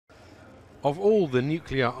Of all the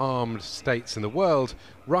nuclear-armed states in the world,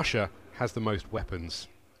 Russia has the most weapons.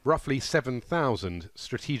 Roughly 7,000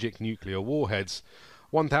 strategic nuclear warheads.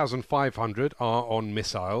 1,500 are on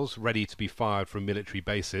missiles, ready to be fired from military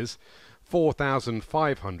bases.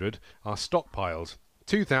 4,500 are stockpiled.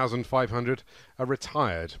 2,500 are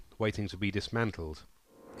retired, waiting to be dismantled.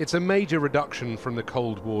 It's a major reduction from the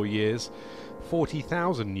Cold War years.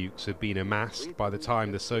 40,000 nukes had been amassed by the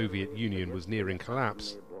time the Soviet Union was nearing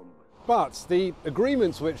collapse. But the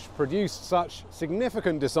agreements which produced such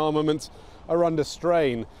significant disarmament are under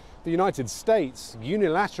strain. The United States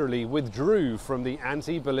unilaterally withdrew from the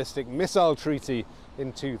Anti-Ballistic Missile Treaty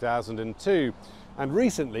in 2002. And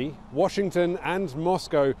recently, Washington and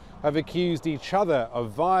Moscow have accused each other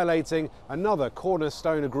of violating another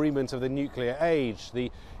cornerstone agreement of the nuclear age,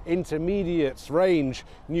 the Intermediate Range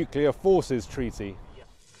Nuclear Forces Treaty.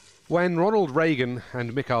 When Ronald Reagan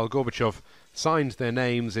and Mikhail Gorbachev signed their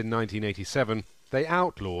names in 1987, they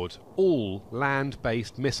outlawed all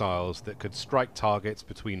land-based missiles that could strike targets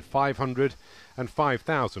between 500 and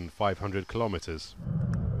 5,500 kilometers.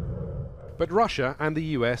 But Russia and the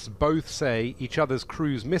US both say each other's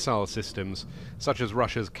cruise missile systems, such as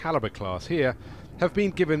Russia's Caliber class here, have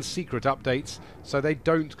been given secret updates so they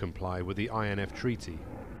don't comply with the INF treaty.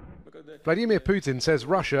 Vladimir Putin says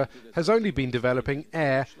Russia has only been developing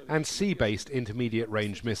air and sea-based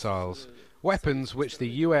intermediate-range missiles, weapons which the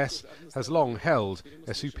US has long held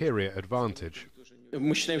a superior advantage. We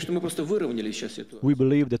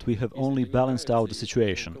believe that we have only balanced out the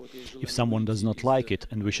situation. If someone does not like it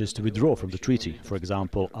and wishes to withdraw from the treaty, for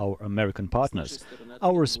example, our American partners,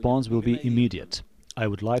 our response will be immediate. I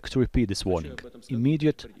would like to repeat this warning: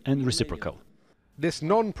 immediate and reciprocal. This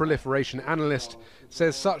non-proliferation analyst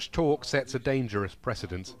says such talk sets a dangerous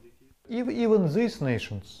precedent. Even these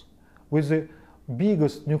nations, with the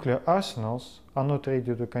biggest nuclear arsenals, are not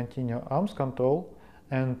ready to continue arms control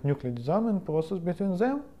and nuclear disarmament process between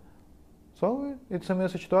them. So it's a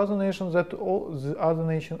message to other nations that all the other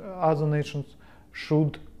nations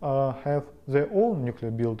should have their own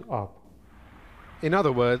nuclear build-up. In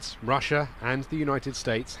other words, Russia and the United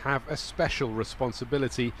States have a special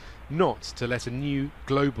responsibility not to let a new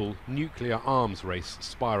global nuclear arms race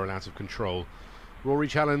spiral out of control. Rory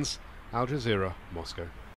Challens, Al Jazeera, Moscow.